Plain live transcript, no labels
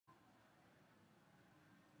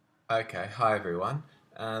Okay, hi everyone.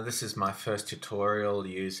 This is my first tutorial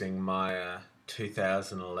using my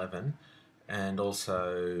 2011 and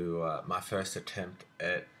also my first attempt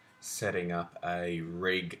at setting up a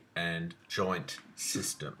rig and joint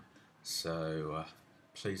system. So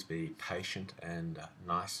please be patient and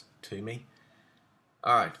nice to me.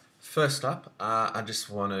 Alright, first up I'll just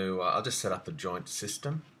set up a joint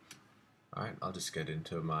system. Alright, I'll just get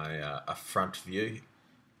into my my front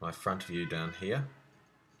view down here.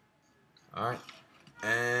 Alright,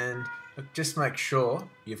 and just make sure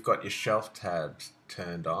you've got your shelf tabs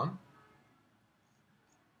turned on.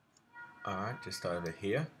 Alright, just over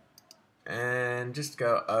here. And just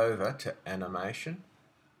go over to animation.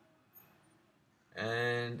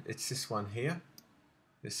 And it's this one here.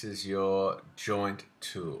 This is your joint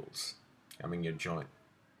tools. Your joint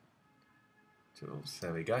tools.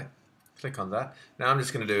 There we go. Click on that. Now I'm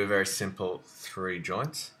just going to do a very simple 3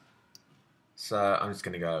 joints. So I'm just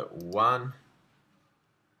going to go 1,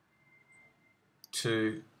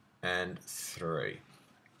 2, and 3.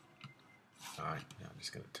 Alright, now I'm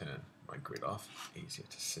just going to turn my grid off, easier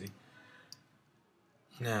to see.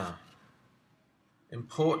 Now,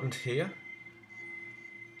 important here,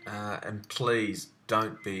 and please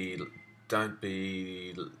don't be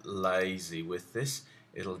lazy with this.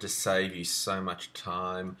 It'll just save you so much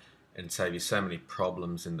time and save you so many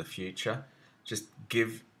problems in the future. Just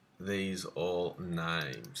give these all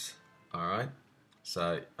names. Alright,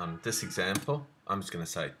 so on this example I'm just going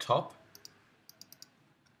to say top,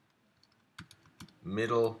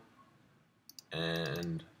 middle,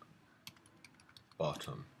 and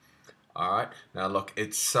bottom. Alright, now look,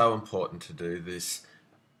 it's so important to do this.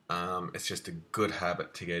 It's just a good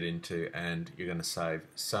habit to get into, and you're going to save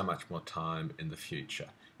so much more time in the future.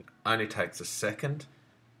 It only takes a second.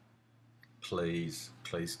 Please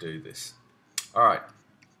do this. Alright,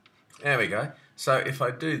 there we go. So if I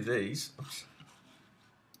do these,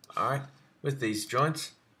 alright, with these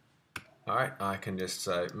joints, alright, I can just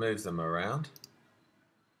move them around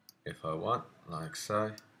if I want, like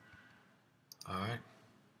so. Alright.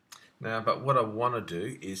 Now, but what I want to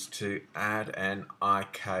do is to add an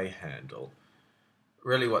IK handle.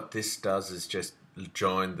 Really what this does is just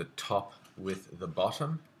join the top with the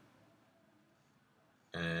bottom.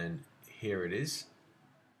 And here it is.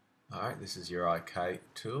 Alright, this is your IK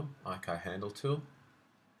tool, IK handle tool.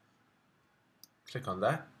 Click on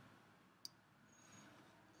that.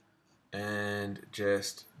 And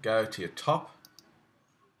just go to your top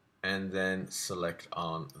and then select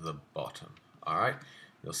on the bottom. Alright,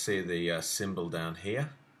 you'll see the symbol down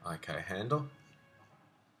here, IK handle.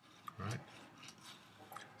 Alright,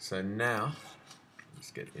 so now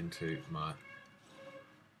let's get into my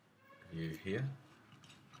view here.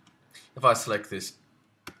 If I select this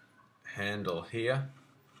handle here,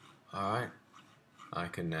 alright, I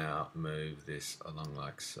can now move this along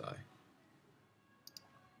like so.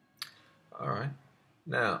 Alright,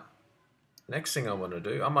 now next thing I want to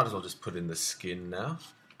do, I might as well just put in the skin now.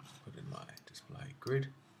 Put in my display grid.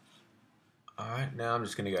 Alright, now I'm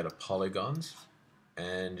just going to go to polygons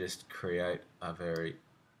and just create a very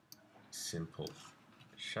simple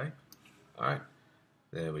shape. Alright,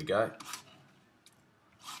 there we go.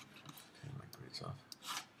 Turn my grids off.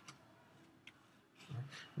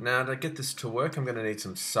 Now to get this to work, I'm going to need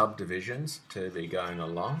some subdivisions to be going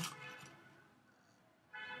along.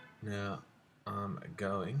 Now I'm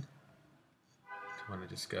going to want to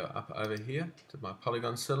just go up over here to my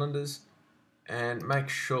polygon cylinders and make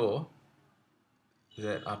sure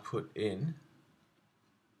that I put in,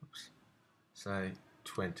 say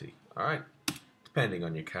 20. Alright, depending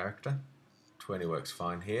on your character, 20 works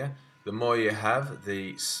fine here. The more you have,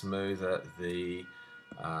 the smoother the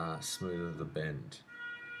bend.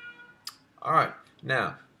 Alright,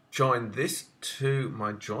 now join this to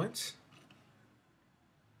my joints.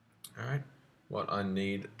 Alright, what I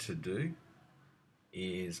need to do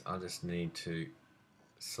is I just need to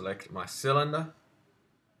select my cylinder,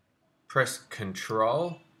 press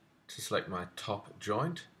Control to select my top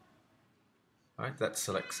joint. Alright, that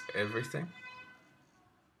selects everything.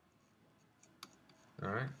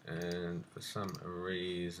 Alright, and for some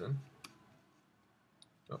reason,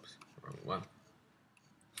 oops, wrong one.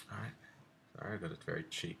 Alright, sorry, I've got a very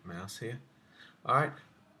cheap mouse here. Alright,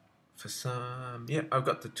 for some, yeah, I've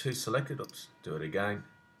got the 2 selected. Oops, do it again.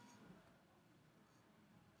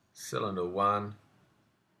 Cylinder 1,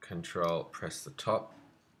 Control, press the top.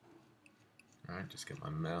 Alright, just get my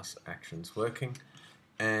mouse actions working.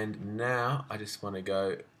 And now I just want to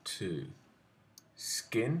go to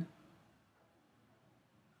Skin,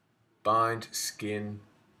 Bind Skin,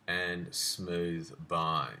 and Smooth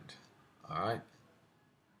Bind. Alright,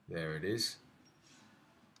 there it is.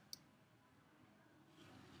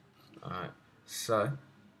 Alright, so I'm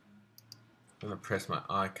going to press my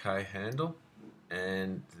IK handle,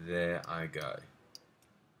 and there I go.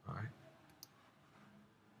 Alright.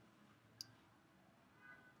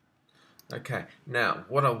 Okay, now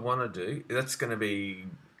what I want to do, that's going to be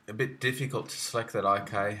a bit difficult to select that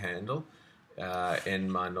IK handle in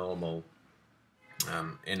my normal,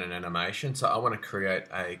 in an animation, so I want to create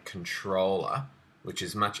a controller which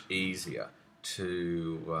is much easier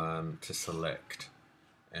to select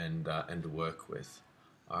and work with.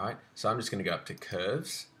 Alright, so I'm just going to go up to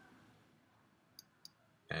curves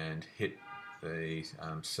and hit the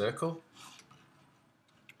circle,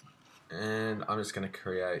 and I'm just going to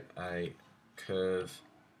create a curve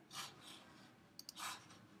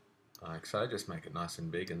like so. Just make it nice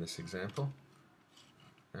and big in this example.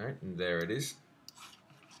 Alright, and there it is.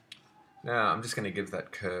 Now I'm just going to give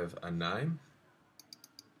that curve a name.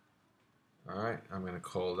 Alright, I'm going to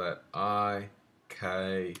call that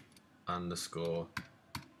IK underscore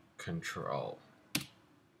control.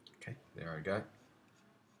 Okay, there I go.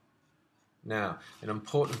 Now, an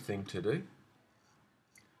important thing to do,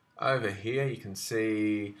 over here you can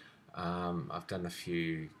see I've done a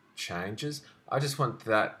few changes. I just want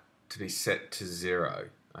that to be set to 0,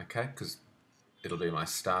 okay, because it'll be my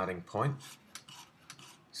starting point.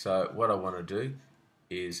 So what I want to do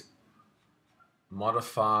is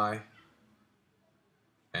modify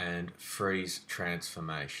and freeze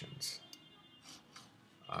transformations.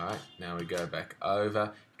 Alright, now we go back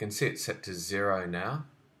over. You can see it's set to 0 now.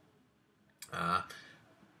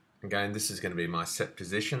 Again, this is going to be my set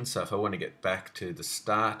position, so if I want to get back to the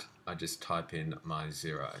start, I just type in my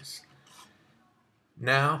zeros.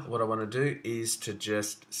 Now, what I want to do is to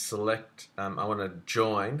just select, I want to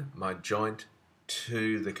join my joint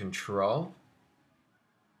to the control.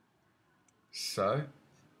 So,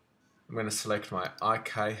 I'm going to select my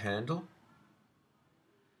IK handle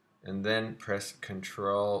and then press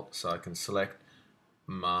Control so I can select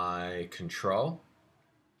my control,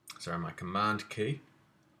 sorry, my command key.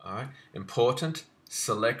 Alright, important,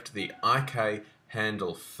 select the IK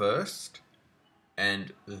handle first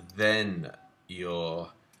and then your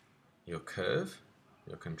curve,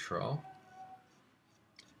 your control.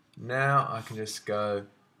 Now I can just go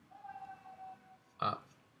up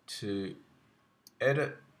to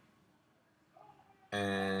edit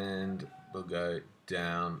and we'll go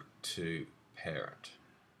down to parent.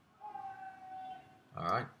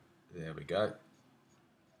 Alright, there we go.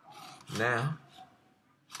 Now,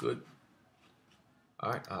 good.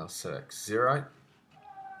 Alright, I'll select 0.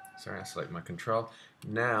 Sorry, I'll select my control.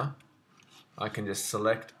 Now, I can just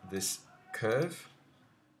select this curve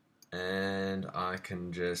and I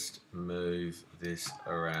can just move this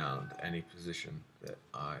around any position that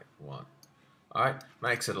I want. Alright,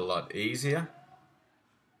 makes it a lot easier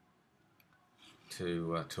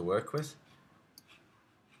to work with.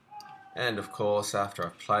 And of course, after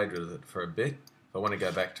I've played with it for a bit, if I want to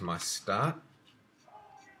go back to my start,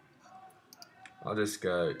 I'll just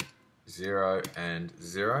go 0 and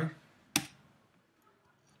 0.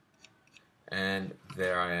 And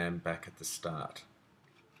there I am back at the start.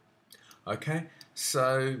 Okay,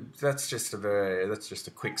 so that's just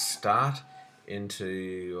a quick start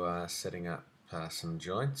into setting up some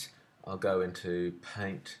joints. I'll go into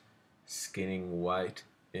paint, skinning, weight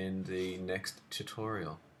in the next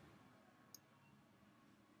tutorial.